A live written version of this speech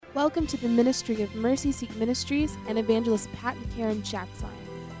Welcome to the ministry of Mercy Seek Ministries and evangelist Pat and Karen Schatzline.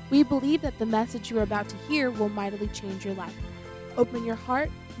 We believe that the message you are about to hear will mightily change your life. Open your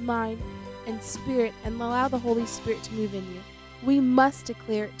heart, mind, and spirit and allow the Holy Spirit to move in you. We must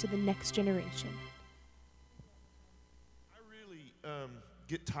declare it to the next generation. I really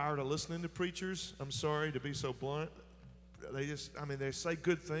get tired of listening to preachers. I'm sorry to be so blunt. They say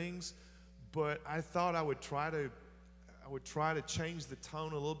good things, but I thought I would try to change the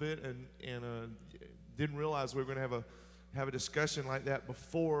tone a little bit, and didn't realize we were going to have a discussion like that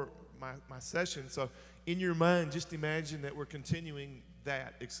before my session. So in your mind, just imagine that we're continuing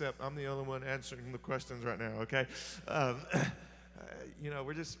that, except I'm the only one answering the questions right now, okay?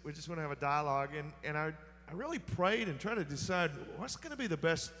 We're just going to have a dialogue, and I really prayed and tried to decide what's the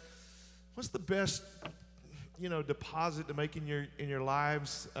best deposit to make in your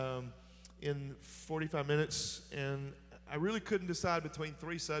lives in 45 minutes, and I really couldn't decide between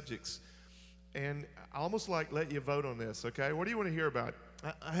three subjects, and I almost let you vote on this, okay? What do you want to hear about?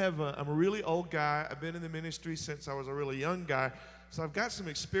 I'm a really old guy. I've been in the ministry since I was a really young guy, so I've got some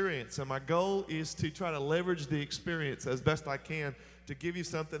experience, and my goal is to try to leverage the experience as best I can to give you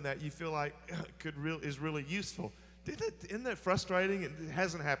something that you feel like is really useful. Isn't that frustrating? It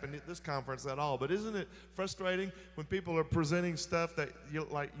hasn't happened at this conference at all, but isn't it frustrating when people are presenting stuff that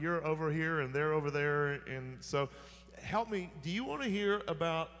you're over here and they're over there? And so help me, do you want to hear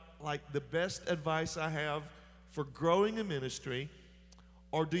about the best advice I have for growing a ministry,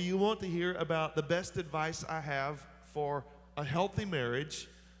 or do you want to hear about the best advice I have for a healthy marriage,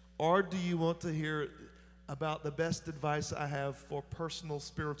 or do you want to hear about the best advice I have for personal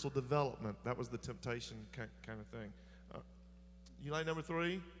spiritual development? That was the temptation kind of thing. You like number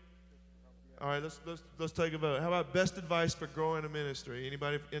 3? All right, let's take a vote. How about best advice for growing a ministry?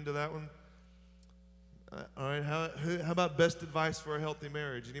 Anybody into that one? All right, how about best advice for a healthy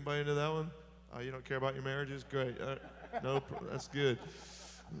marriage? Anybody into that one? Oh, you don't care about your marriages? Great. No, that's good.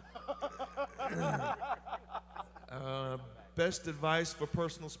 Best advice for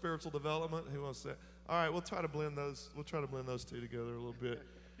personal spiritual development. Who wants that? All right, we'll try to blend those. We'll try to blend those two together a little bit.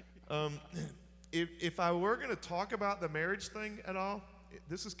 If I were going to talk about the marriage thing at all,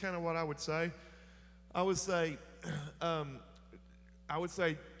 this is kind of what I would say. I would say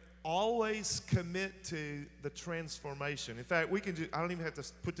always commit to the transformation. In fact, I don't even have to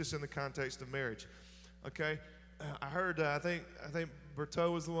put this in the context of marriage. Okay, I heard. I think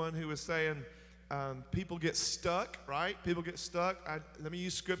Berto was the one who was saying people get stuck. Right? People get stuck. Let me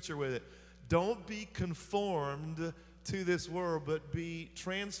use scripture with it. Don't be conformed to this world, but be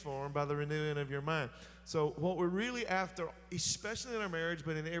transformed by the renewing of your mind. So what we're really after, especially in our marriage,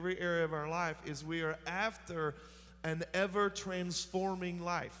 but in every area of our life, is we are after an ever-transforming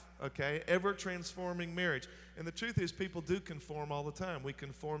life, okay? Ever-transforming marriage. And the truth is, people do conform all the time. We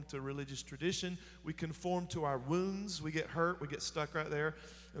conform to religious tradition. We conform to our wounds. We get hurt. We get stuck right there,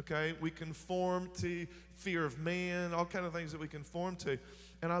 okay? We conform to fear of man, all kind of things that we conform to.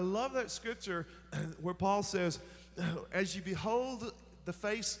 And I love that scripture where Paul says, as you behold the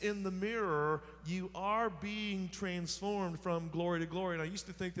face in the mirror, you are being transformed from glory to glory. And I used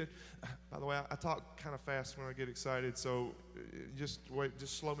to think that, by the way, I talk kind of fast when I get excited, so just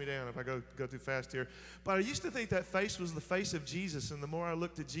slow me down if I go too fast here. But I used to think that face was the face of Jesus, and the more I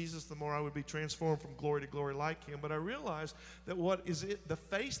looked at Jesus, the more I would be transformed from glory to glory like him. But I realized that the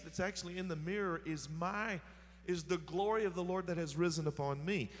face that's actually in the mirror is the glory of the Lord that has risen upon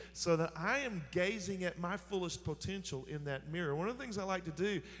me, so that I am gazing at my fullest potential in that mirror. One of the things I like to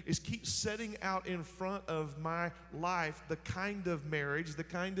do is keep setting out in front of my life the kind of marriage, the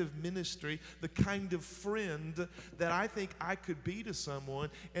kind of ministry, the kind of friend that I think I could be to someone.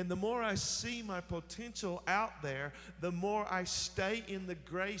 And the more I see my potential out there, the more I stay in the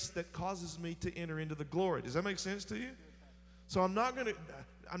grace that causes me to enter into the glory. Does that make sense to you? So I'm not going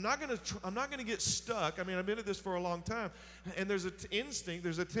to get stuck. I mean, I've been at this for a long time, and there's an instinct,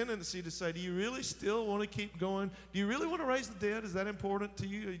 there's a tendency to say, do you really still want to keep going? Do you really want to raise the dead? Is that important to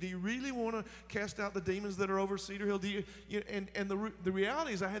you? Do you really want to cast out the demons that are over Cedar Hill? The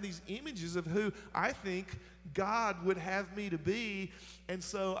reality is I have these images of who I think God would have me to be, and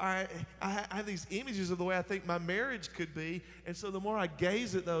so I have these images of the way I think my marriage could be, and so the more I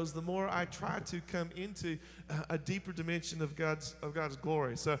gaze at those, the more I try to come into a deeper dimension of God's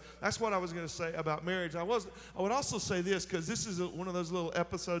glory. So that's what I was going to say about marriage. I would also say this, because this is one of those little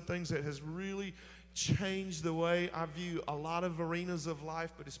episode things that has really changed the way I view a lot of arenas of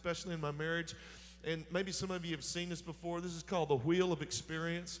life, but especially in my marriage. And maybe some of you have seen this before. This is called the wheel of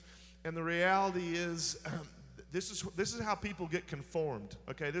experience. And the reality is, this is how people get conformed.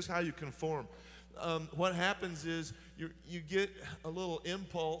 Okay, this is how you conform. What happens is you get a little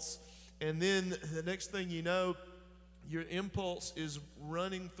impulse, and then the next thing you know, your impulse is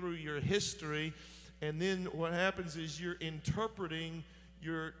running through your history, and then what happens is you're interpreting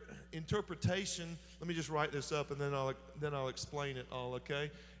your interpretation. Let me just write this up, and then I'll explain it all,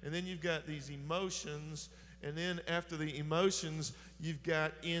 okay? And then you've got these emotions, and then after the emotions, you've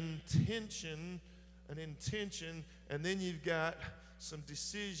got an intention, and then you've got some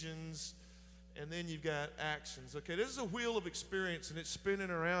decisions, and then you've got actions. Okay, this is a wheel of experience, and it's spinning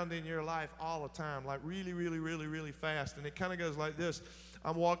around in your life all the time, like really, really, really, really fast. And it kind of goes like this.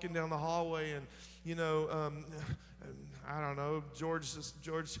 I'm walking down the hallway, and I don't know, George,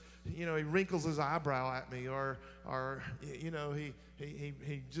 he wrinkles his eyebrow at me, or he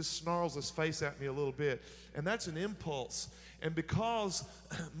just snarls his face at me a little bit, and that's an impulse. And because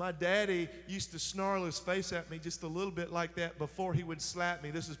my daddy used to snarl his face at me just a little bit like that before he would slap me,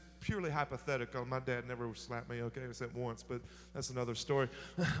 this is purely hypothetical. My dad never would slap me, okay, except once, but that's another story.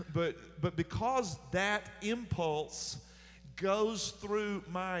 but because that impulse goes through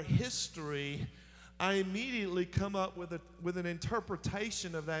my history, I immediately come up with an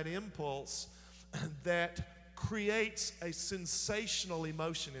interpretation of that impulse that creates a sensational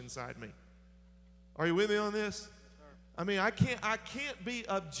emotion inside me. Are you with me on this? I mean, I can't be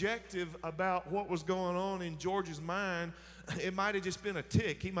objective about what was going on in George's mind. It might have just been a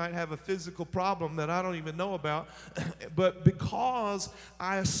tick. He might have a physical problem that I don't even know about. But because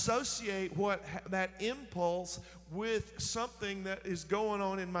I associate that impulse with something that is going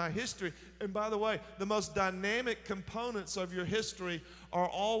on in my history. And by the way, the most dynamic components of your history are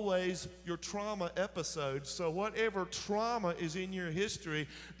always your trauma episodes. So whatever trauma is in your history,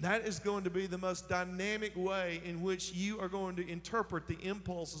 that is going to be the most dynamic way in which you are going to interpret the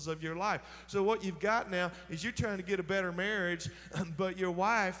impulses of your life. So what you've got now is you're trying to get a better marriage, but your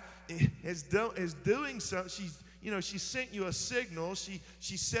wife is doing something. She sent you a signal.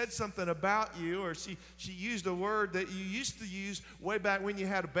 She said something about you, or she used a word that you used to use way back when you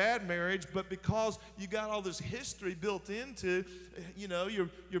had a bad marriage, but because you got all this history built into,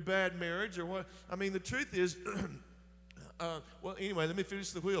 your bad marriage or what. I mean, the truth is, well, anyway, let me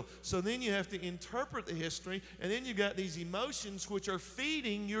finish the wheel. So then you have to interpret the history, and then you got these emotions which are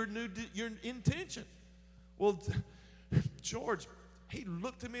feeding your intention. Well, George, he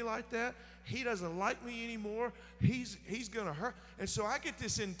looked at me like that. He doesn't like me anymore. He's going to hurt. And so I get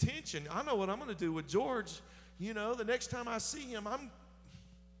this intention. I know what I'm going to do with George. The next time I see him, I'm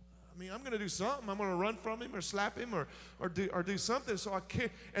going to do something. I'm going to run from him or slap him or do something. So I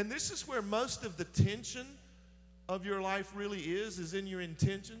can't. And this is where most of the tension of your life really is in your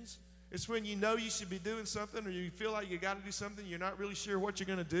intentions. It's when you know you should be doing something, or you feel like you got to do something, you're not really sure what you're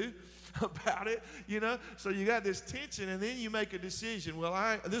going to do about it, So you got this tension, and then you make a decision.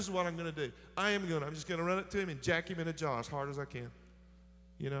 Well, this is what I'm going to do. I'm just going to run up to him and jack him in the jaw as hard as I can,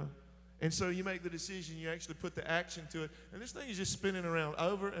 And so you make the decision, you actually put the action to it, and this thing is just spinning around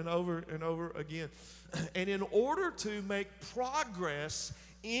over and over and over again. And in order to make progress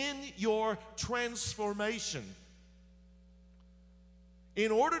in your transformation,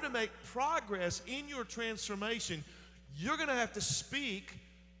 you're going to have to speak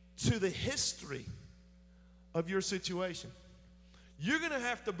to the history of your situation. You're going to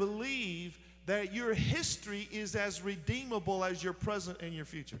have to believe that your history is as redeemable as your present and your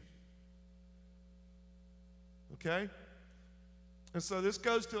future. Okay? And so this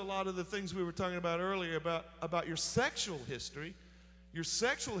goes to a lot of the things we were talking about earlier about your sexual history. Your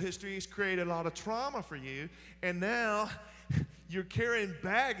sexual history has created a lot of trauma for you, and now you're carrying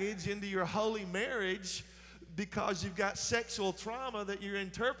baggage into your holy marriage because you've got sexual trauma that you're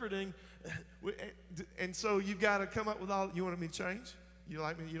interpreting. And so you've got to come up with all. You want me to change? You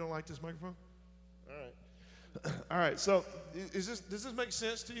like me? You don't like this microphone? All right. All right. So does this make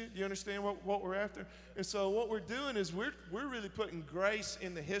sense to you? Do you understand what we're after? And so what we're doing is we're really putting grace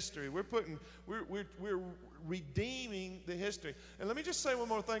in the history. We're redeeming the history. And let me just say one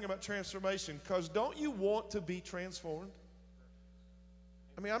more thing about transformation, because don't you want to be transformed?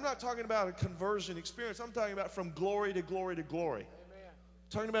 I mean, I'm not talking about a conversion experience. I'm talking about from glory to glory to glory. Amen.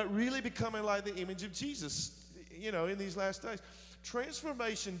 Talking about really becoming like the image of Jesus, in these last days.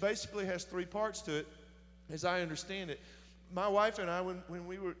 Transformation basically has three parts to it, as I understand it. My wife and I,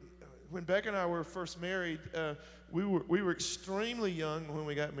 when Becca and I were first married, we were extremely young when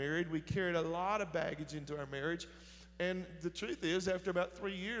we got married. We carried a lot of baggage into our marriage. And the truth is, after about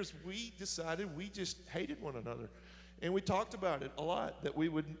 3 years, we decided we just hated one another. And we talked about it a lot, that we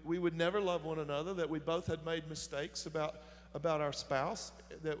would never love one another, that we both had made mistakes about about our spouse,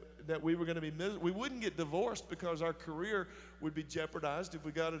 that we were going to be miserable. We wouldn't get divorced because our career would be jeopardized if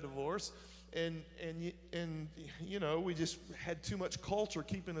we got a divorce. And you know, we just had too much culture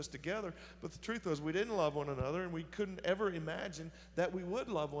keeping us together. But the truth was, we didn't love one another, and we couldn't ever imagine that we would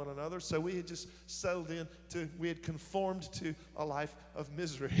love one another. So we had just settled we had conformed to a life of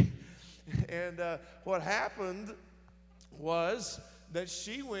misery. And what happened was that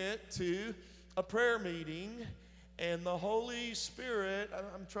she went to a prayer meeting, and the Holy Spirit,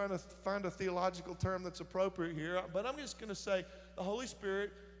 I'm trying to find a theological term that's appropriate here, but I'm just going to say the Holy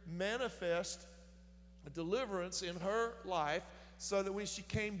Spirit manifest a deliverance in her life, so that when she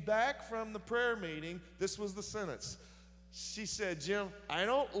came back from the prayer meeting, this was the sentence. She said, Jim, I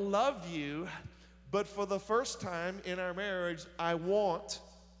don't love you, but for the first time in our marriage, I want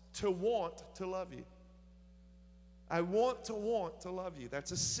to love you. I want to love you.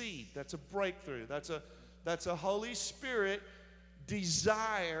 That's a seed. That's a breakthrough. That's a Holy Spirit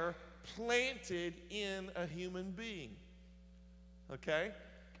desire planted in a human being. Okay?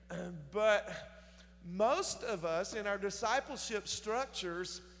 But most of us in our discipleship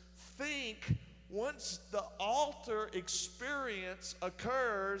structures think once the altar experience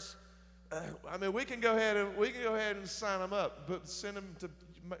occurs, we can go ahead and sign them up, but send them to,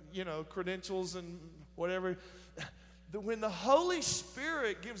 credentials and whatever. When the Holy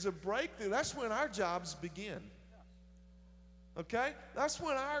Spirit gives a breakthrough, that's when our jobs begin. Okay? That's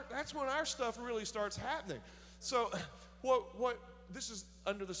when our stuff really starts happening. So what this is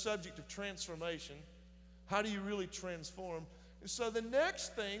under the subject of transformation. How do you really transform? And so the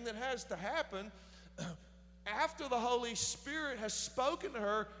next thing that has to happen after the Holy Spirit has spoken to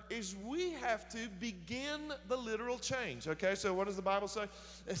her is we have to begin the literal change. Okay, so what does the Bible say?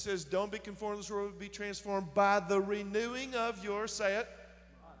 It says, don't be conformed to this world, but be transformed by the renewing of your, say it,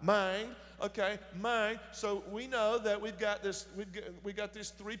 mind. Okay, mind. So we know that we've got this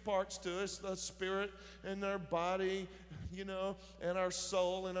three parts to us: the spirit and our body, and our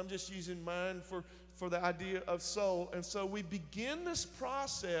soul. And I'm just using mind for the idea of soul. And so we begin this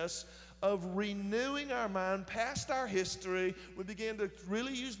process of renewing our mind past our history. We begin to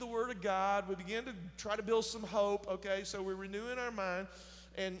really use the Word of God. We begin to try to build some hope. Okay, so we're renewing our mind,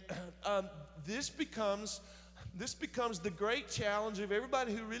 and this becomes the great challenge of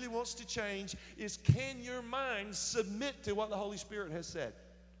everybody who really wants to change: is can your mind submit to what the Holy Spirit has said?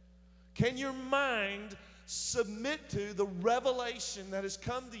 Can your mind submit to the revelation that has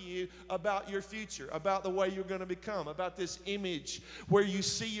come to you about your future, about the way you're going to become, about this image where you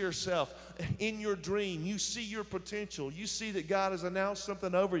see yourself in your dream, you see your potential, you see that God has announced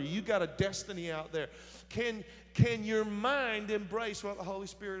something over you, you got a destiny out there. Can your mind embrace what the Holy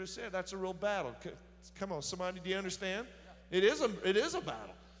Spirit has said? That's a real battle. Come on, somebody, do you understand? It is a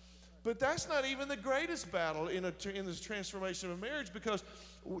battle. But that's not even the greatest battle in this transformation of a marriage, because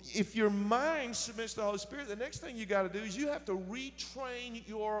if your mind submits to the Holy Spirit, the next thing you got to do is you have to retrain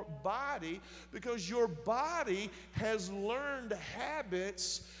your body, because your body has learned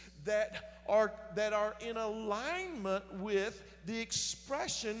habits that are in alignment with the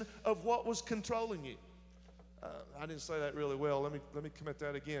expression of what was controlling you. I didn't say that really well. Let me commit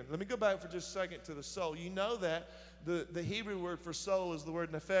that again. Let me go back for just a second to the soul. You know that the Hebrew word for soul is the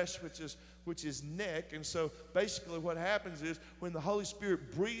word nephesh, which is neck. And so basically what happens is when the Holy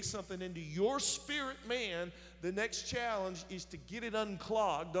Spirit breathes something into your spirit man, the next challenge is to get it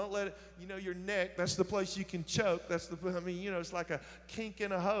unclogged. Don't let it, your neck, that's the place you can choke. It's like a kink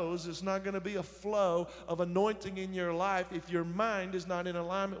in a hose. It's not going to be a flow of anointing in your life if your mind is not in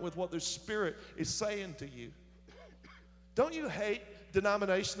alignment with what the Spirit is saying to you. Don't you hate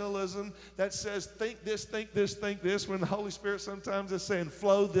denominationalism that says think this, think this, think this, when the Holy Spirit sometimes is saying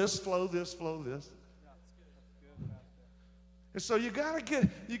flow this, flow this, flow this? And so you gotta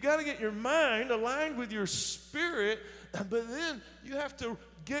get your mind aligned with your spirit, but then you have to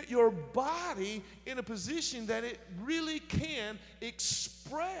get your body in a position that it really can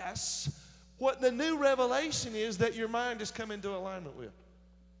express what the new revelation is that your mind has come into alignment with.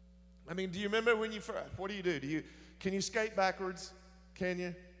 Do you remember when what do? Can you skate backwards? Can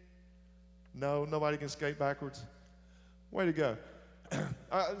you? No, nobody can skate backwards. Way to go.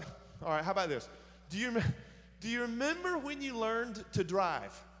 All right, how about this? Do you remember when you learned to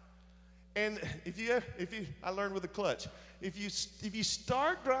drive? And I learned with a clutch. If you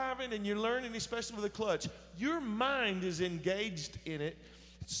start driving and you're learning, especially with a clutch, your mind is engaged in it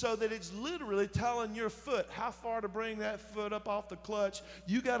so that it's literally telling your foot how far to bring that foot up off the clutch.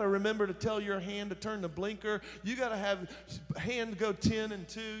 You got to remember to tell your hand to turn the blinker. You got to have hand go 10 and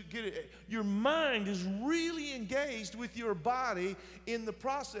 2. Get it. Your mind is really engaged with your body in the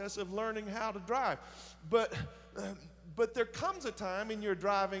process of learning how to drive. But there comes a time in your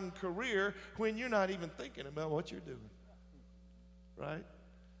driving career when you're not even thinking about what you're doing, right?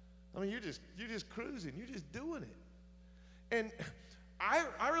 I mean, you're just cruising. You're just doing it. And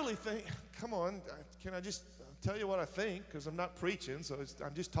I really think, come on, can I just tell you what I think? Because I'm not preaching, so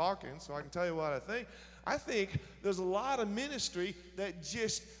I'm just talking, so I can tell you what I think. I think there's a lot of ministry that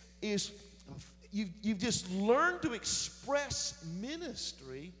just is, you've just learned to express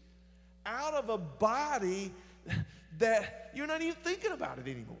ministry out of a body that you're not even thinking about it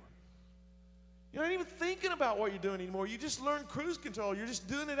anymore. You're not even thinking about what you're doing anymore. You just learn cruise control. You're just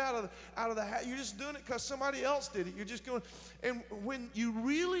doing it out of the you're just doing it because somebody else did it. You're just going. And when you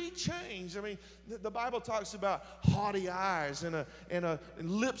really change, I mean, the Bible talks about haughty eyes and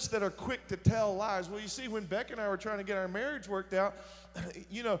lips that are quick to tell lies. Well, you see, when Beck and I were trying to get our marriage worked out,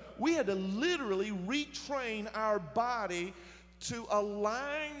 we had to literally retrain our body to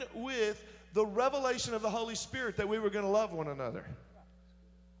align with the revelation of the Holy Spirit that we were going to love one another.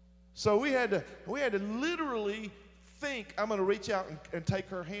 So we had to literally think, I'm going to reach out and take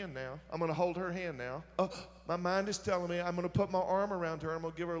her hand now. I'm going to hold her hand now. My mind is telling me I'm going to put my arm around her. I'm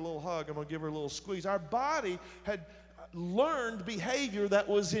going to give her a little hug. I'm going to give her a little squeeze. Our body had learned behavior that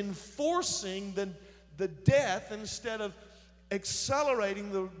was enforcing the death instead of accelerating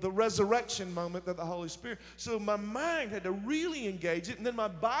the resurrection moment that the Holy Spirit. So my mind had to really engage it, and then my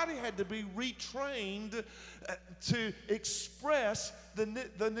body had to be retrained to express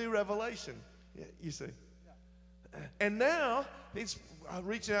the new revelation. Yeah, you see. And now it's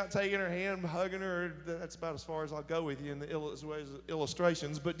reaching out, taking her hand, hugging her. That's about as far as I'll go with you in the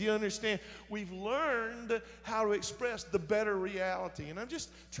illustrations. But do you understand? We've learned how to express the better reality. And I'm just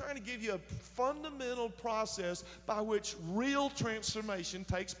trying to give you a fundamental process by which real transformation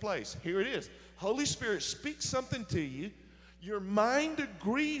takes place. Here it is. Holy Spirit speaks something to you. Your mind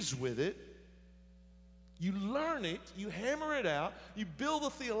agrees with it. You learn it. You hammer it out. You build a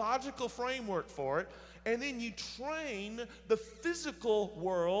theological framework for it. And then you train the physical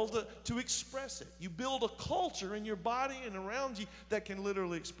world to express it. You build a culture in your body and around you that can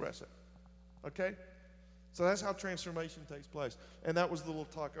literally express it. Okay? So that's how transformation takes place. And that was the little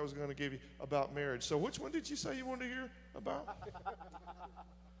talk I was going to give you about marriage. So which one did you say you wanted to hear about?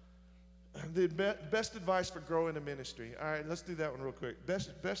 The best advice for growing a ministry. All right, let's do that one real quick. Best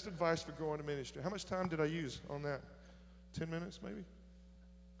advice for growing a ministry. How much time did I use on that? 10 minutes maybe?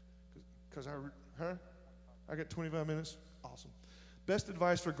 Because I got 25 minutes. Awesome. Best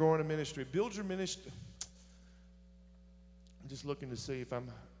advice for growing a ministry. Build your ministry. I'm just looking to see if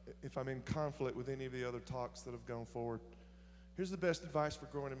I'm in conflict with any of the other talks that have gone forward. Here's the best advice for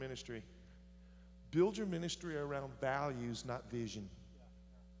growing a ministry. Build your ministry around values, not vision.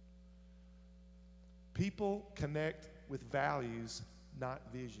 People connect with values, not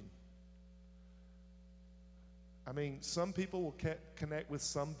vision. I mean, some people will connect with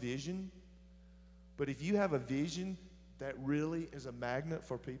some vision, but if you have a vision that really is a magnet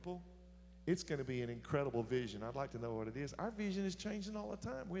for people, it's going to be an incredible vision. I'd like to know what it is. Our vision is changing all the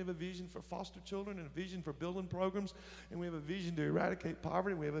time. We have a vision for foster children and a vision for building programs, and we have a vision to eradicate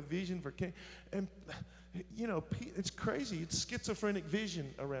poverty. We have a vision for and it's crazy. It's schizophrenic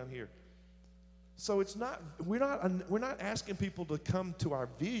vision around here. So we're not asking people to come to our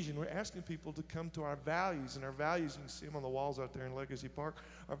vision. We're asking people to come to our values. And our values, you can see them on the walls out there in Legacy Park.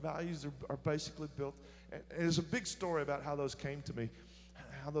 Our values are basically built. And there's a big story about how those came to me.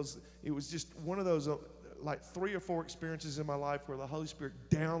 It was just one of those like 3 or 4 experiences in my life where the Holy Spirit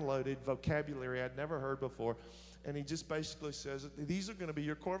downloaded vocabulary I'd never heard before. And he just basically says, these are going to be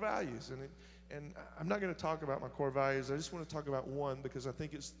your core values. And I'm not going to talk about my core values. I just want to talk about one because I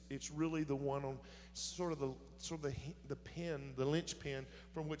think it's really the one on sort of the pin, the linchpin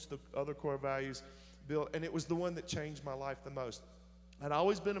from which the other core values built. And it was the one that changed my life the most. I'd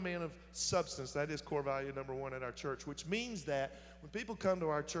always been a man of substance. That is core value number 1 at our church, which means that when people come to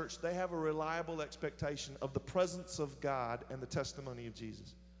our church, they have a reliable expectation of the presence of God and the testimony of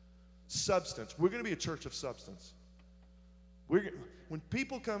Jesus. Substance. We're going to be a church of substance. When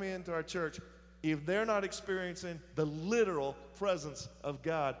people come into our church, if they're not experiencing the literal presence of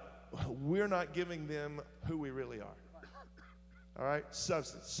God, we're not giving them who we really are. All right?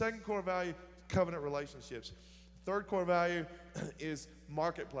 Substance. Second core value, covenant relationships. Third core value is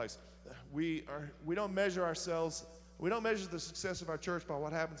marketplace. We don't measure ourselves. We don't measure the success of our church by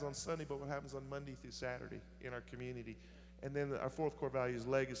what happens on Sunday, but what happens on Monday through Saturday in our community. And then our fourth core value is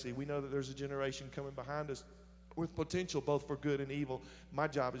legacy. We know that there's a generation coming behind us with potential both for good and evil. My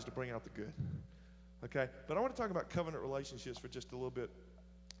job is to bring out the good. Okay? But I want to talk about covenant relationships for just a little bit.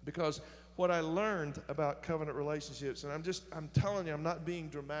 Because what I learned about covenant relationships, and I'm telling you, I'm not being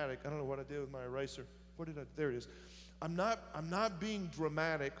dramatic. I don't know what I did with my eraser. There it is. I'm not being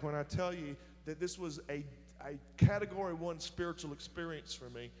dramatic when I tell you that this was a category 1 spiritual experience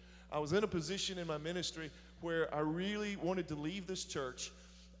for me. I was in a position in my ministry where I really wanted to leave this church.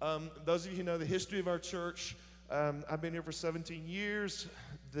 Those of you who know the history of our church, I've been here for 17 years.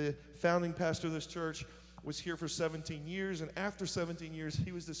 The founding pastor of this church was here for 17 years, and after 17 years,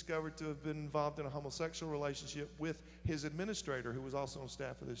 he was discovered to have been involved in a homosexual relationship with his administrator, who was also on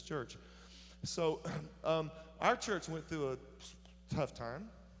staff of this church. So our church went through a tough time.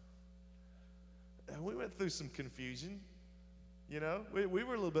 We went through some confusion. You know, we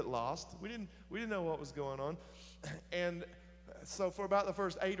were a little bit lost. We didn't know what was going on. And so for about the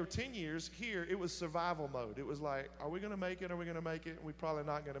first 8 or 10 years here, it was survival mode. It was like, are we going to make it? Are we going to make it? We're probably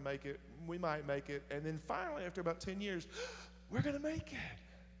not going to make it. We might make it. And then finally, after about 10 years, we're going to make it.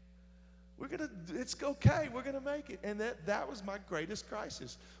 It's okay. We're going to make it. And that was my greatest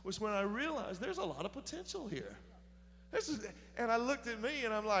crisis, was when I realized there's a lot of potential here. And I looked at me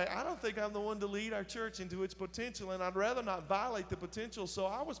and I'm like, I don't think I'm the one to lead our church into its potential, and I'd rather not violate the potential. So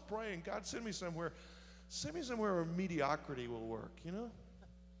I was praying, God, send me somewhere where mediocrity will work, you know?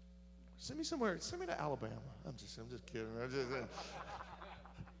 Send me to Alabama. I'm just kidding.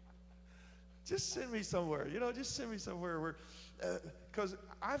 Just send me somewhere, you know, just send me somewhere where, because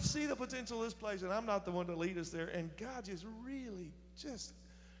I see the potential of this place, and I'm not the one to lead us there. And God just really just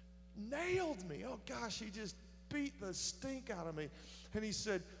nailed me. Oh gosh, he just beat the stink out of me. And he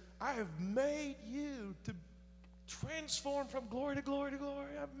said, I have made you to transform from glory to glory to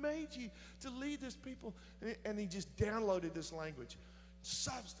glory. I've made you to lead this people. And he just downloaded this language: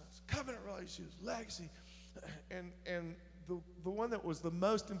 substance, covenant relationships, legacy. And the one that was the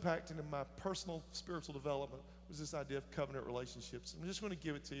most impacting in my personal spiritual development was this idea of covenant relationships. I'm just going to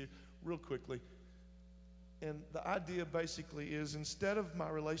give it to you real quickly. And the idea basically is, instead of my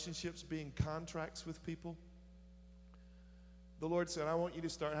relationships being contracts with people, the Lord said, I want you to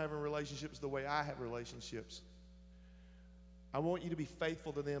start having relationships the way I have relationships. I want you to be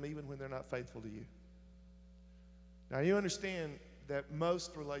faithful to them even when they're not faithful to you. Now, you understand that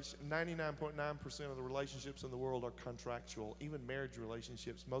 99.9% of the relationships in the world are contractual. Even marriage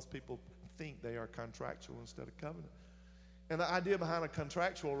relationships, most people think they are contractual instead of covenant. And the idea behind a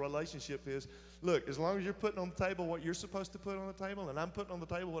contractual relationship is, look, as long as you're putting on the table what you're supposed to put on the table, and I'm putting on the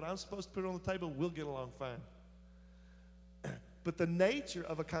table what I'm supposed to put on the table, we'll get along fine. But the nature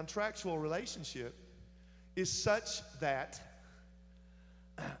of a contractual relationship is such that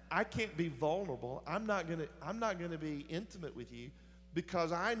I can't be vulnerable. I'm not gonna be intimate with you,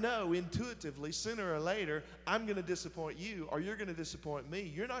 because I know intuitively, sooner or later, I'm going to disappoint you, or you're going to disappoint me.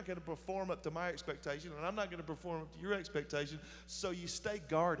 You're not going to perform up to my expectation, and I'm not going to perform up to your expectation. So you stay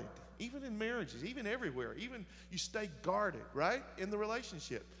guarded, even in marriages, even everywhere. Even you stay guarded, right, in the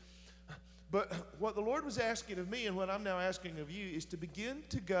relationship. But what the Lord was asking of me, and what I'm now asking of you, is to begin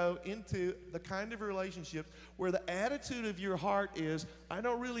to go into the kind of relationship where the attitude of your heart is, I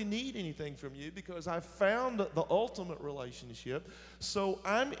don't really need anything from you because I found the ultimate relationship. So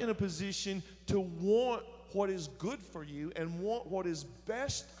I'm in a position to want what is good for you and want what is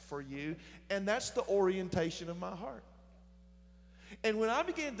best for you, and that's the orientation of my heart. And when I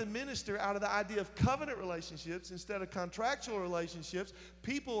began to minister out of the idea of covenant relationships instead of contractual relationships,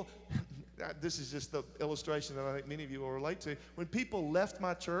 people... This is just the illustration that I think many of you will relate to. When people left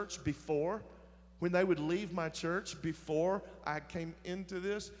my church before, when they would leave my church before I came into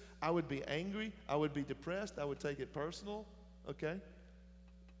this, I would be angry, I would be depressed, I would take it personal, okay?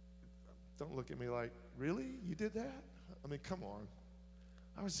 Don't look at me like, really? You did that? I mean, come on.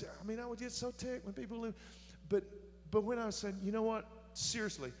 I would get so ticked when people leave. But when I said, you know what,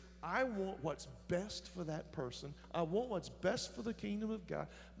 seriously, I want what's best for that person. I want what's best for the kingdom of God.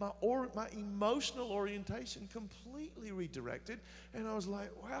 My emotional orientation completely redirected. And I was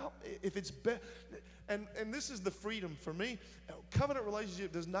like, well, if it's best. And this is the freedom for me. Covenant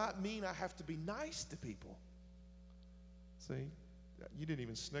relationship does not mean I have to be nice to people. See? You didn't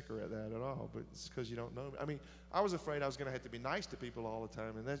even snicker at that at all, but it's because you don't know me. I mean, I was afraid I was going to have to be nice to people all the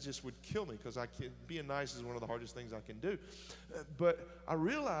time, and that just would kill me, because being nice is one of the hardest things I can do. But I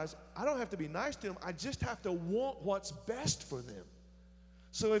realized I don't have to be nice to them. I just have to want what's best for them.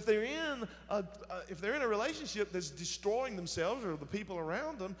 So if they're in a relationship that's destroying themselves or the people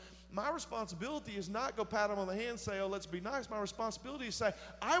around them, my responsibility is not go pat them on the hand and say, oh, let's be nice. My responsibility is say,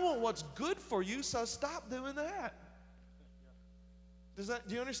 I want what's good for you, so stop doing that.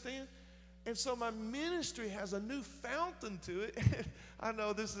 Do you understand? And so my ministry has a new fountain to it. I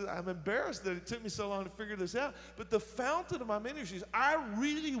know I'm embarrassed that it took me so long to figure this out, but the fountain of my ministry is I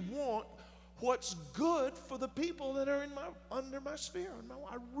really want what's good for the people that are under my sphere.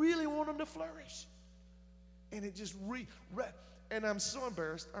 I really want them to flourish. And it just and I'm so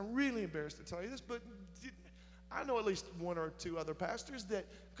embarrassed. I'm really embarrassed to tell you this, but I know at least one or two other pastors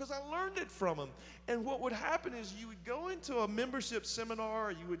because I learned it from them. And what would happen is you would go into a membership seminar,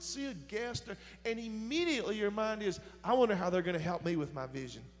 or you would see a guest, and immediately your mind is, I wonder how they're going to help me with my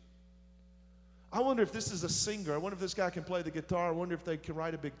vision. I wonder if this is a singer. I wonder if this guy can play the guitar. I wonder if they can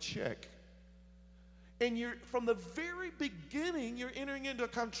write a big check. And from the very beginning, you're entering into a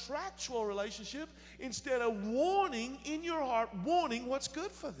contractual relationship instead of in your heart, wanting what's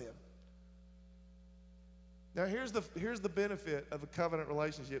good for them. Now, here's the benefit of a covenant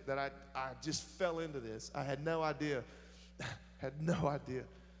relationship that I just fell into this. I had no idea.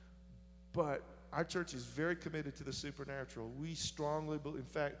 But our church is very committed to the supernatural. We strongly believe. In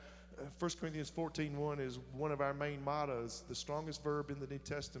fact, 1 Corinthians 14:1 is one of our main mottos. The strongest verb in the New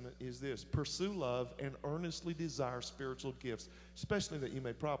Testament is this: pursue love and earnestly desire spiritual gifts, especially that you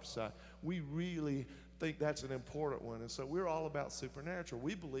may prophesy. We really think that's an important one. And so we're all about supernatural.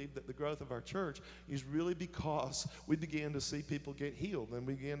 We believe that the growth of our church is really because we began to see people get healed and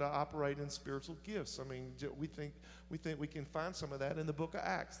we began to operate in spiritual gifts. I mean, we think we can find some of that in the book of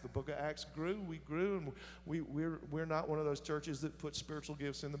Acts. The book of Acts grew, we grew, and we're not one of those churches that put spiritual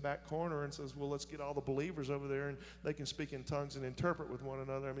gifts in the back corner and says, well, let's get all the believers over there and they can speak in tongues and interpret with one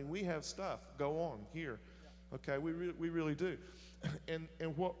another. I mean, we have stuff go on here. Okay, we really do.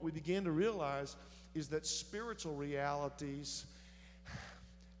 And what we began to realize is that spiritual realities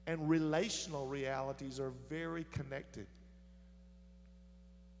and relational realities are very connected.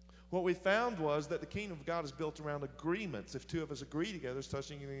 What we found was that the kingdom of God is built around agreements. If two of us agree together, it's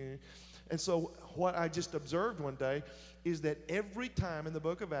touching anything. And so what I just observed one day is that every time in the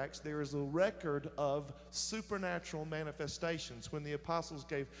book of Acts there is a record of supernatural manifestations. When the apostles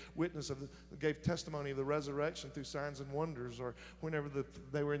gave testimony of the resurrection through signs and wonders, or whenever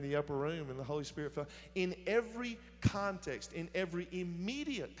they were in the upper room and the Holy Spirit fell. In every context, in every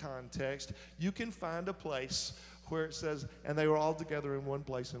immediate context, you can find a place where it says, and they were all together in one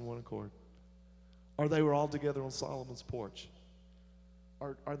place in one accord. Or they were all together on Solomon's porch.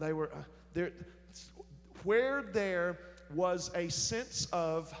 Or they were there. Where there was a sense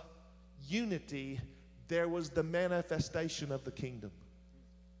of unity, there was the manifestation of the kingdom.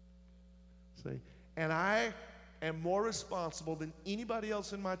 See? And I am more responsible than anybody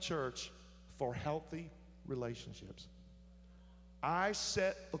else in my church for healthy relationships. I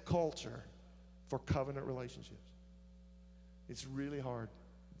set the culture for covenant relationships. It's really hard.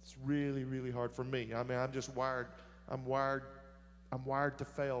 It's really, really hard for me. I mean, I'm just wired. I'm wired to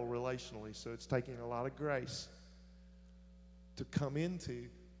fail relationally, so it's taking a lot of grace to come into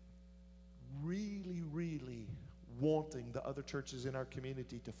really, really wanting the other churches in our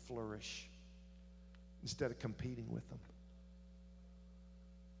community to flourish instead of competing with them.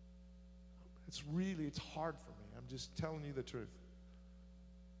 It's hard for me. I'm just telling you the truth.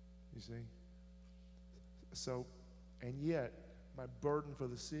 You see? So, and yet, my burden for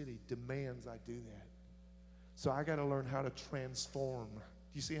the city demands I do that. So I got to learn how to transform. Do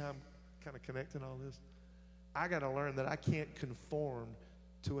you see how I'm kind of connecting all this? I got to learn that I can't conform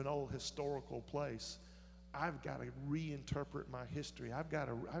to an old historical place. I've got to reinterpret my history. I've got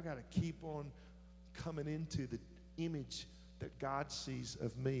to keep on coming into the image that God sees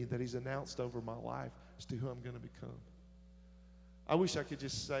of me, that He's announced over my life as to who I'm going to become. I wish I could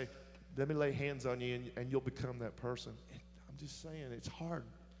just say, let me lay hands on you and you'll become that person. I'm just saying, it's hard,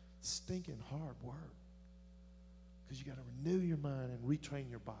 stinking hard work. Because you got to renew your mind and retrain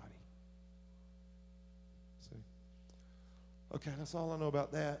your body. See? Okay, that's all I know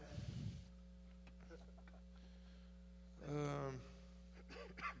about that.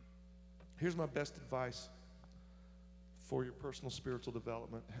 Here's my best advice for your personal spiritual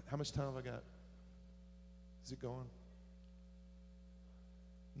development. How much time have I got? Is it going?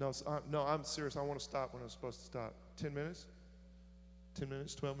 No, I'm serious. I want to stop when I'm supposed to stop. 10 minutes? 10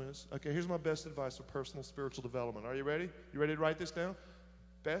 minutes, 12 minutes. Okay, here's my best advice for personal spiritual development. Are you ready? You ready to write this down?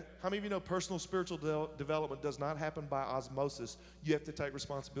 How many of you know personal spiritual development does not happen by osmosis? You have to take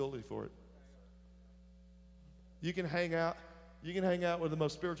responsibility for it. You can hang out with the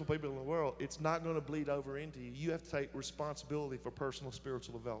most spiritual people in the world. It's not going to bleed over into you. You have to take responsibility for personal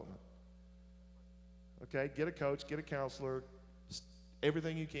spiritual development. Okay? Get a coach, get a counselor,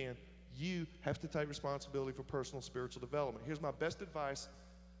 everything you can. You have to take responsibility for personal spiritual development. Here's my best advice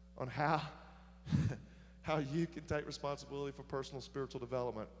on how how you can take responsibility for personal spiritual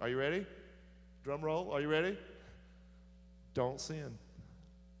development. Are you ready? Drum roll. Are you ready? Don't sin.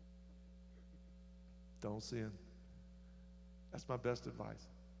 Don't sin. That's my best advice.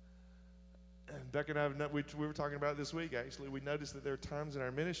 And Becky and I, we were talking about it this week, actually. We noticed that there are times in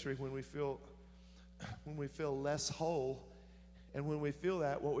our ministry when we feel less whole. And when we feel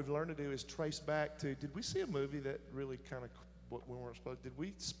that, what we've learned to do is trace back to, did we see a movie that really kind of what we weren't supposed to? Did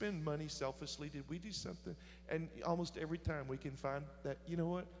we spend money selfishly? Did we do something? And almost every time we can find that, you know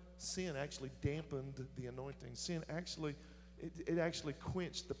what? Sin actually dampened the anointing. Sin actually, it actually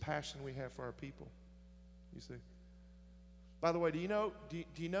quenched the passion we have for our people. You see? By the way, do you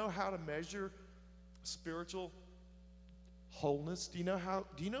know how to measure spiritual wholeness? Do you know how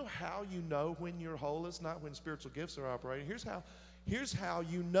you know when you're whole? It's not when spiritual gifts are operating. Here's how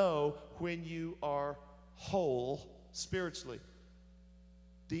you know when you are whole spiritually.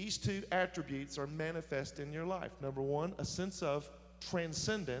 These two attributes are manifest in your life. Number one, a sense of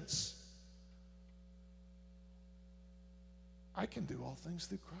transcendence. I can do all things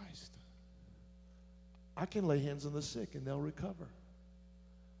through Christ. I can lay hands on the sick and they'll recover.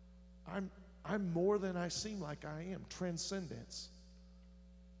 I'm more than I seem like I am. Transcendence.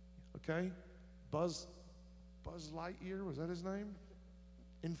 Okay? Buzz Lightyear, was that his name?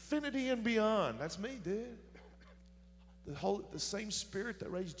 Infinity and beyond. That's me, dude. The same spirit that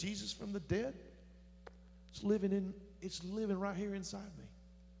raised Jesus from the dead, it's living right here inside me.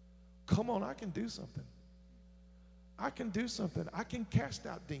 Come on, I can do something. I can do something. I can cast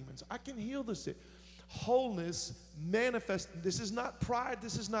out demons. I can heal the sick. Wholeness manifest. This is not pride.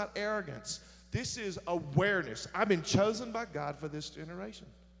 This is not arrogance. This is awareness. I've been chosen by God for this generation.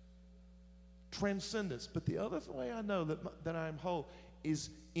 Transcendence. But the other way I know that I am whole is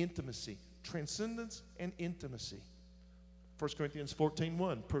intimacy. Transcendence and intimacy. 1 Corinthians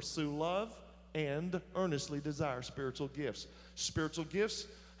 14:1. Pursue love and earnestly desire spiritual gifts. Spiritual gifts,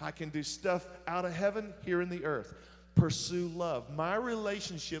 I can do stuff out of heaven here in the earth. Pursue love. My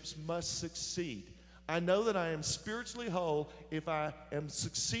relationships must succeed. I know that I am spiritually whole if I am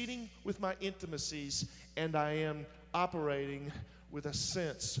succeeding with my intimacies and I am operating with a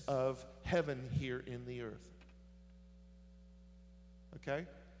sense of heaven here in the earth. Okay?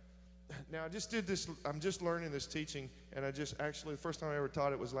 Now, I just did this. I'm just learning this teaching, and the first time I ever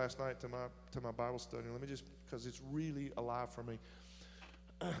taught it was last night to my Bible study. Let me just, because it's really alive for me.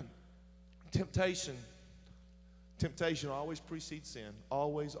 Temptation always precedes sin.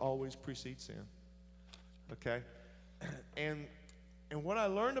 Always precedes sin. Okay? And what I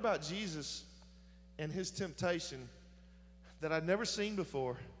learned about Jesus and his temptation that I'd never seen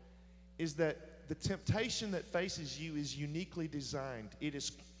before is that the temptation that faces you is uniquely designed. It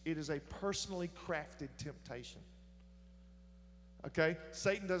is a personally crafted temptation. Okay?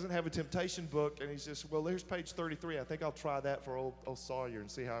 Satan doesn't have a temptation book, and he's just, well, there's page 33. I think I'll try that for old Sawyer and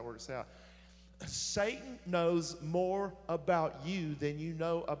see how it works out. Satan knows more about you than you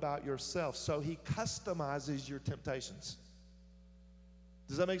know about yourself, so he customizes your temptations.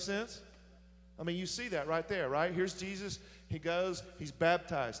 Does that make sense? I mean, you see that right there, right? Here's Jesus. He goes, he's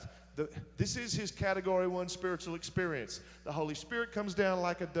baptized. This is his category 1 spiritual experience. The Holy Spirit comes down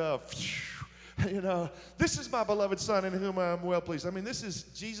like a dove. You know, this is my beloved Son in whom I am well pleased. I mean, this is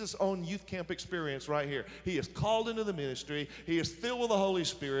Jesus' own youth camp experience right here. He is called into the ministry. He is filled with the Holy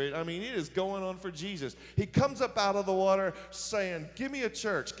Spirit. I mean, it is going on for Jesus. He comes up out of the water saying, give me a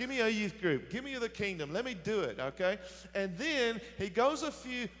church. Give me a youth group. Give me the kingdom. Let me do it, okay? And then he goes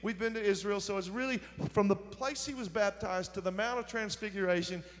we've been to Israel, so it's really from the place he was baptized to the Mount of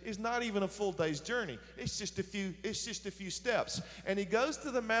Transfiguration is not even a full day's journey. It's just a few steps. And he goes to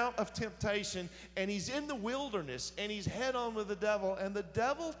the Mount of Temptation, and he's in the wilderness, and he's head on with the devil, and the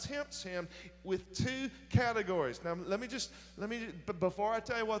devil tempts him with 2 categories. Now, before I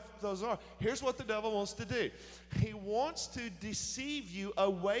tell you what those are, here's what the devil wants to do. He wants to deceive you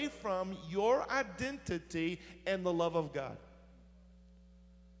away from your identity and the love of God.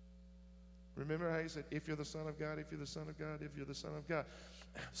 Remember how he said, if you're the Son of God, if you're the Son of God, if you're the Son of God.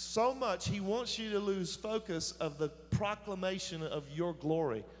 So much he wants you to lose focus of the proclamation of your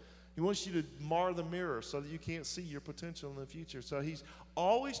glory. He wants you to mar the mirror so that you can't see your potential in the future. So he's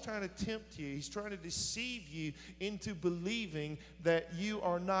always trying to tempt you. He's trying to deceive you into believing that you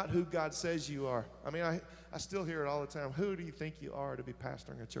are not who God says you are. I mean, I still hear it all the time. Who do you think you are to be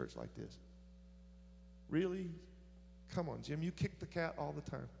pastoring a church like this? Really? Come on, Jim. You kick the cat all the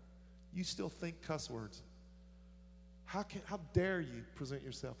time. You still think cuss words. How dare you present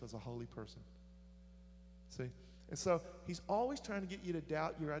yourself as a holy person? See? And so he's always trying to get you to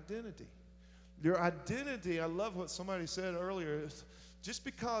doubt your identity. Your identity, I love what somebody said earlier. Just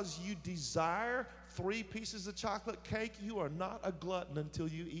because you desire 3 pieces of chocolate cake, you are not a glutton until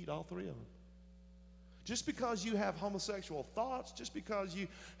you eat all 3 of them. Just because you have homosexual thoughts, just because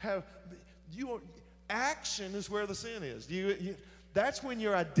action is where the sin is. That's when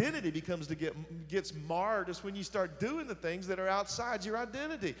your identity gets marred. It's when you start doing the things that are outside your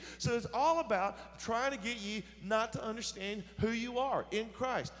identity. So it's all about trying to get you not to understand who you are in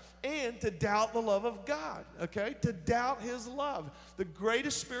Christ and to doubt the love of God, okay? To doubt his love. The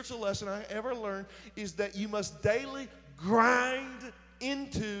greatest spiritual lesson I ever learned is that you must daily grind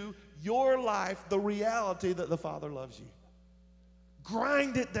into your life the reality that the Father loves you.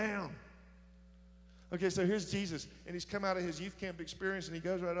 Grind it down. Okay, so here's Jesus, and he's come out of his youth camp experience, and he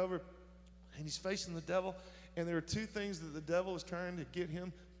goes right over, and he's facing the devil, and there are 2 things that the devil is trying to get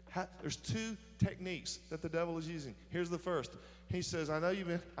him. There's 2 techniques that the devil is using. Here's the first. He says,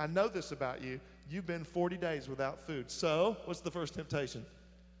 I know this about you. You've been 40 days without food. So, what's the first temptation?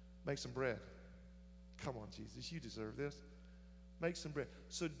 Make some bread. Come on, Jesus, you deserve this. Make some bread.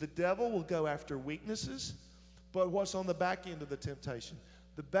 So the devil will go after weaknesses, but what's on the back end of the temptation?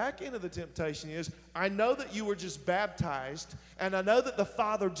 The back end of the temptation is, I know that you were just baptized, and I know that the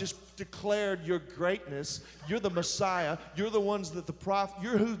Father just declared your greatness. You're the Messiah. You're the ones that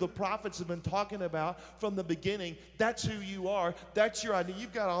you're who the prophets have been talking about from the beginning. That's who you are. That's your idea.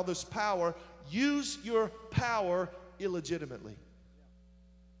 You've got all this power. Use your power illegitimately.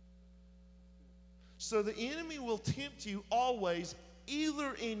 So the enemy will tempt you always,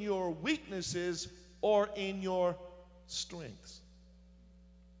 either in your weaknesses or in your strengths.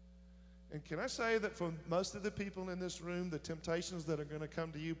 And can I say that for most of the people in this room, the temptations that are going to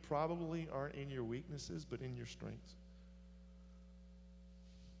come to you probably aren't in your weaknesses, but in your strengths?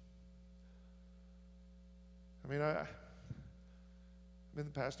 I mean, I've been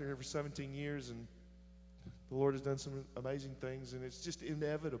the pastor here for 17 years, and the Lord has done some amazing things, and it's just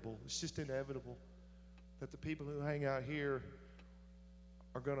inevitable. It's just inevitable that the people who hang out here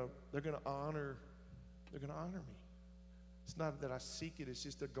they're going to honor me. It's not that I seek it, it's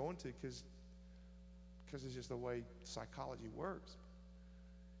just they're going to because it's just the way psychology works.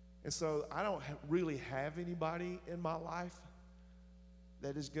 And so I don't really have anybody in my life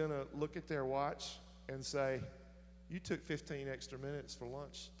that is going to look at their watch and say, you took 15 extra minutes for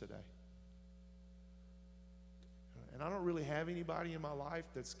lunch today. And I don't really have anybody in my life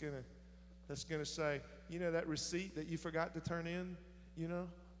that's going to say, you know, that receipt that you forgot to turn in, you know,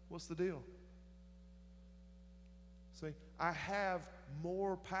 what's the deal? See, I have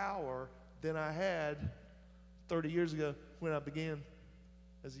more power than I had 30 years ago when I began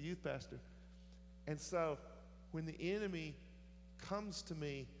as a youth pastor. And so when the enemy comes to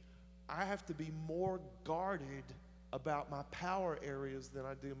me, I have to be more guarded about my power areas than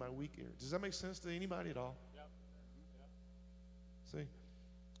I do my weak areas. Does that make sense to anybody at all? Yep. See?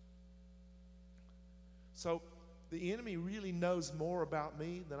 So the enemy really knows more about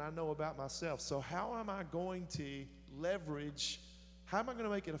me than I know about myself. So how am I going to how am I going to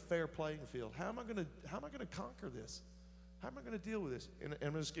make it a fair playing field? How am I going to conquer this? How am I going to deal with this? And I'm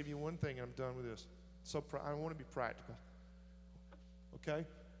going to just give you one thing, and I'm done with this. So I want to be practical. Okay?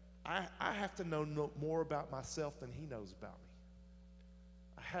 I have to know more about myself than he knows about me.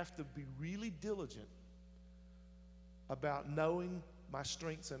 I have to be really diligent about knowing my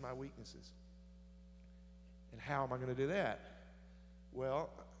strengths and my weaknesses. And how am I going to do that? Well,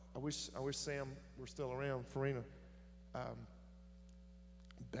 I wish Sam were still around, Farina.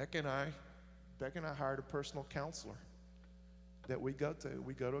 Beck and I hired a personal counselor that we go to.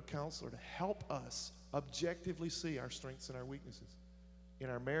 We go to a counselor to help us objectively see our strengths and our weaknesses in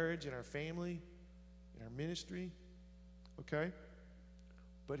our marriage, in our family, in our ministry. Okay?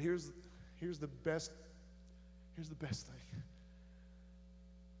 But here's the best thing.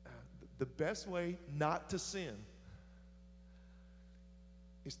 The best way not to sin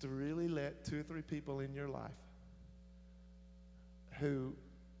is to really let 2 or 3 people in your life who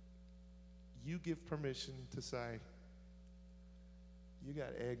you give permission to say, you got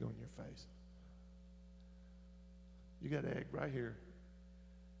egg on your face. You got egg right here.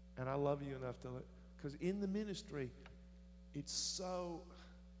 And I love you enough to because in the ministry, it's so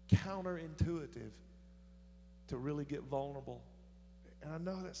counterintuitive to really get vulnerable. And I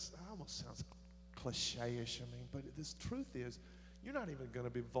know that almost sounds cliche-ish, but the truth is, you're not even going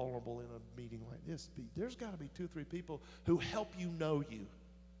to be vulnerable in a meeting like this. There's got to be 2 or 3 people who help you know you,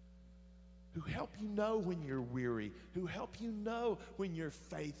 who help you know when you're weary, who help you know when your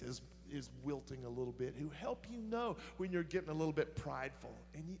faith is wilting a little bit, who help you know when you're getting a little bit prideful.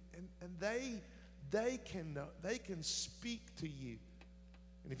 And they can speak to you.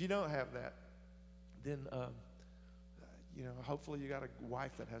 And if you don't have that, then hopefully you got a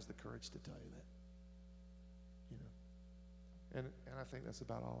wife that has the courage to tell you that. And I think that's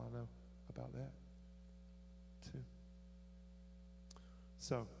about all I know about that, too.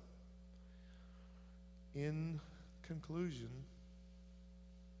 So, in conclusion,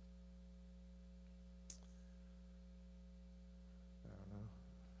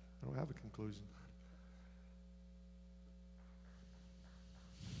 I don't have a conclusion.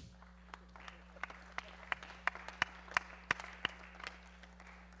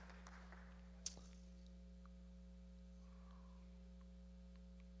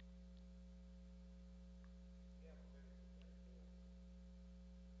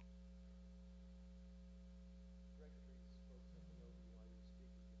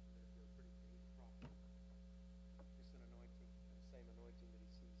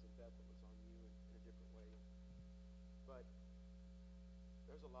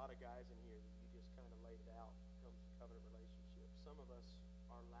 There's a lot of guys in here that you just kind of laid it out when it comes to covenant relationships. Some of us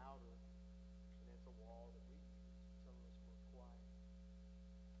are louder, and it's a wall that we use. Some of us are more quiet.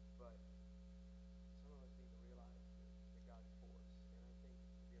 But some of us need to realize that God's for us. And I think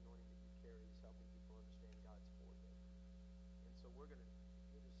the anointing that you carry is helping people understand God's for them. And so we'll just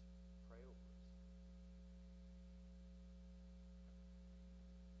pray over us.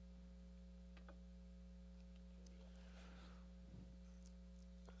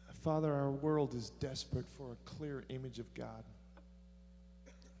 Father, our world is desperate for a clear image of God.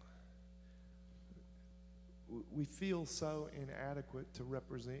 We feel so inadequate to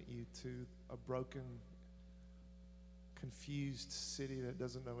represent you to a broken, confused city that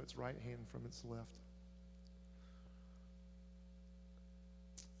doesn't know its right hand from its left.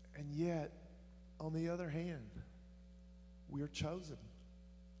 And yet, on the other hand, we are chosen.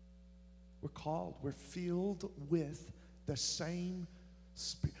 We're called. We're filled with the same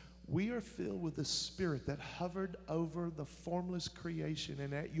Spirit. We are filled with the Spirit that hovered over the formless creation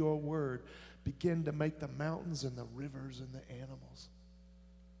and at your word began to make the mountains and the rivers and the animals.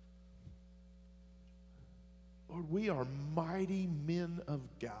 Lord, we are mighty men of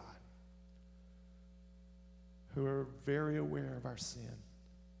God who are very aware of our sin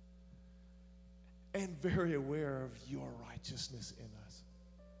and very aware of your righteousness in us.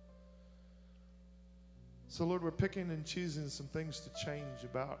 So, Lord, we're picking and choosing some things to change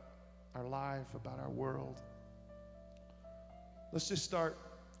about our life, about our world. Let's just start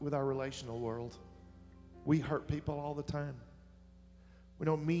with our relational world. We hurt people all the time. We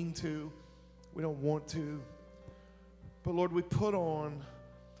don't mean to. We don't want to. But Lord, we put on,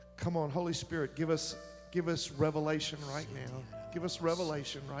 come on, Holy Spirit, give us revelation right now. Give us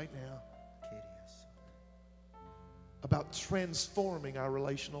revelation right now about transforming our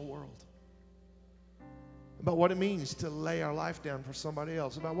relational world. About what it means to lay our life down for somebody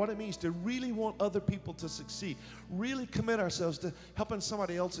else, about what it means to really want other people to succeed, really commit ourselves to helping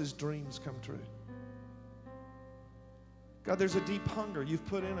somebody else's dreams come true. God, there's a deep hunger you've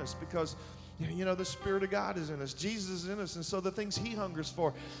put in us because, the Spirit of God is in us. Jesus is in us, and so the things He hungers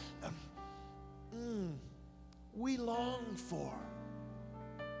for, we long for.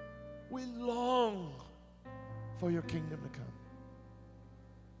 We long for your kingdom to come.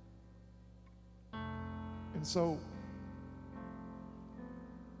 And so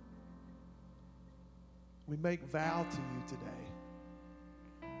we make vow to you today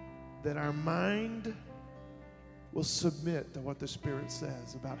that our mind will submit to what the Spirit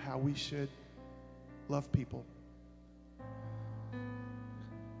says about how we should love people.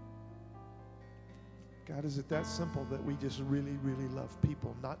 God, is it that simple that we just really, really love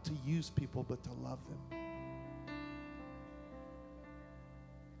people, not to use people, but to love them?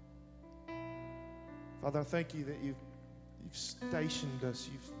 Father, I thank you that you've stationed us,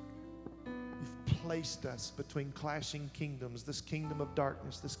 you've placed us between clashing kingdoms, this kingdom of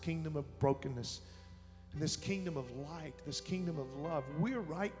darkness, this kingdom of brokenness, and this kingdom of light, this kingdom of love. We're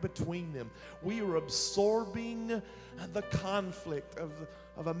right between them. We are absorbing the conflict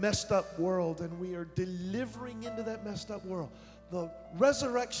of a messed up world, and we are delivering into that messed up world the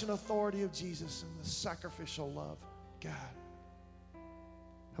resurrection authority of Jesus and the sacrificial love. God,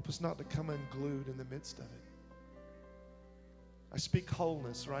 help us not to come unglued in the midst of it. I speak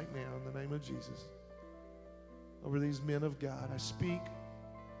wholeness right now in the name of Jesus over these men of God. I speak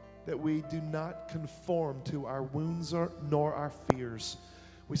that we do not conform to our wounds nor our fears.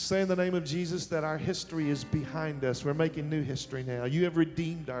 We say in the name of Jesus that our history is behind us. We're making new history now. You have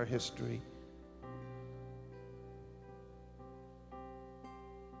redeemed our history.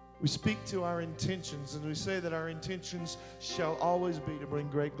 We speak to our intentions, and we say that our intentions shall always be to bring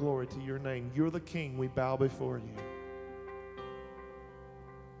great glory to your name. You're the King. We bow before you.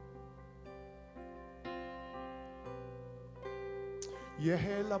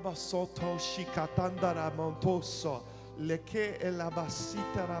 Yehela basoto shikatandara montoso. Leke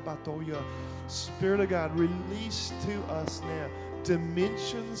elabasita rabatoya. Spirit of God, release to us now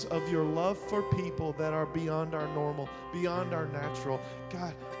dimensions of your love for people that are beyond our normal, beyond our natural.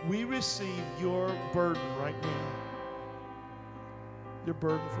 God, we receive your burden right now. Your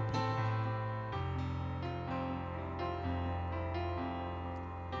burden for people.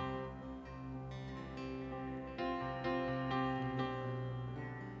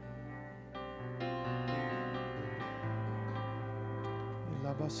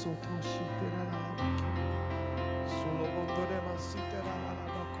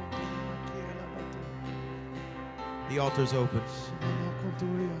 The altar's open.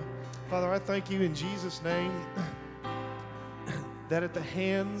 Father, I thank you in Jesus' name that at the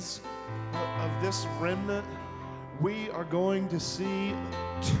hands of this remnant, we are going to see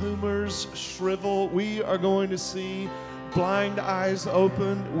tumors shrivel. We are going to see blind eyes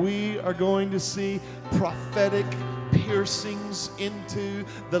open. We are going to see prophetic piercings into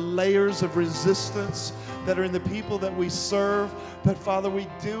the layers of resistance that are in the people that we serve. But Father, we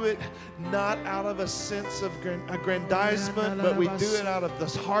do it not out of a sense of aggrandizement, but we do it out of the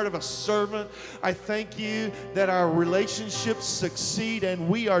heart of a servant. I thank you that our relationships succeed and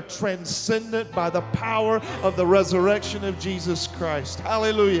we are transcendent by the power of the resurrection of Jesus Christ.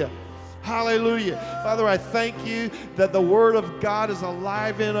 Hallelujah. Hallelujah. Father, I thank you that the Word of God is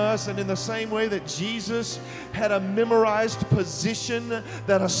alive in us, and in the same way that Jesus had a memorized position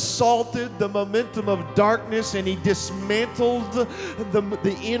that assaulted the momentum of darkness and he dismantled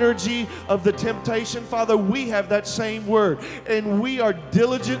the energy of the temptation, Father, we have that same Word, and we are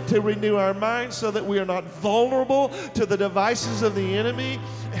diligent to renew our minds so that we are not vulnerable to the devices of the enemy.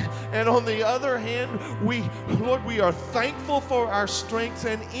 And on the other hand, Lord, we are thankful for our strengths,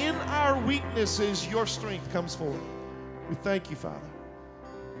 and in our weaknesses, your strength comes forth. We thank you, Father.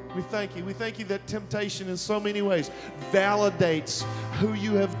 We thank you. We thank you that temptation in so many ways validates who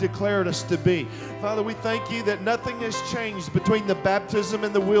you have declared us to be. Father, we thank you that nothing has changed between the baptism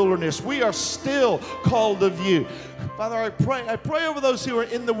and the wilderness. We are still called of you. Father, I pray over those who are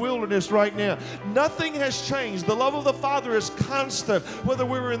in the wilderness right now. Nothing has changed. The love of the Father is constant, whether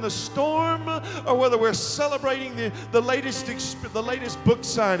we're in the storm or whether we're celebrating the latest book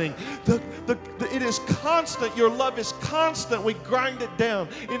signing. It is constant. Your love is constant. We grind it down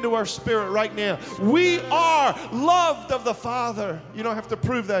into our spirit right now. We are loved of the Father. You don't have to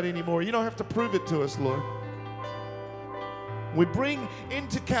prove that anymore. You don't have to prove it to us, Lord. We bring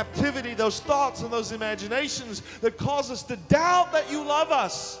into captivity those thoughts and those imaginations that cause us to doubt that you love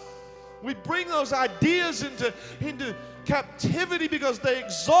us. We bring those ideas into captivity because they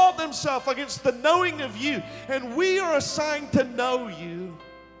exalt themselves against the knowing of you. And we are assigned to know you.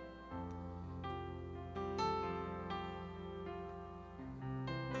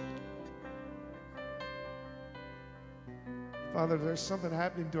 Father, there's something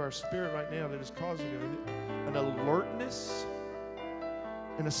happening to our spirit right now that is causing an alertness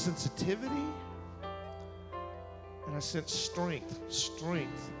and a sensitivity, and I sense strength.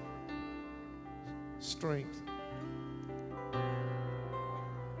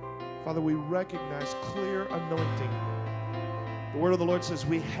 Father, we recognize clear anointing. The word of the Lord says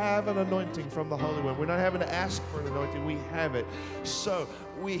we have an anointing from the Holy One. We're not having to ask for an anointing. We have it. So,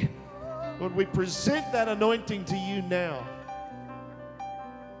 Lord, we present that anointing to you now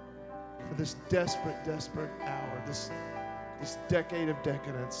for this desperate hour, this decade of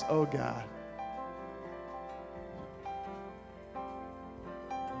decadence. Oh, God.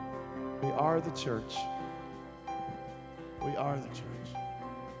 We are the church. We are the church.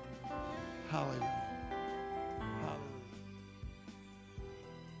 Hallelujah. Hallelujah.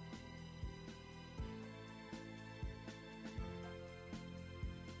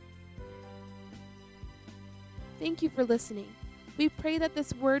 Thank you for listening. We pray that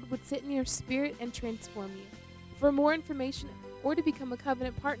this word would sit in your spirit and transform you. For more information or to become a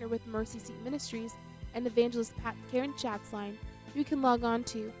covenant partner with Mercy Seat Ministries and Evangelist Pat Karen Schatzline, you can log on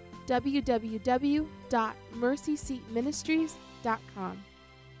to www.mercyseatministries.com.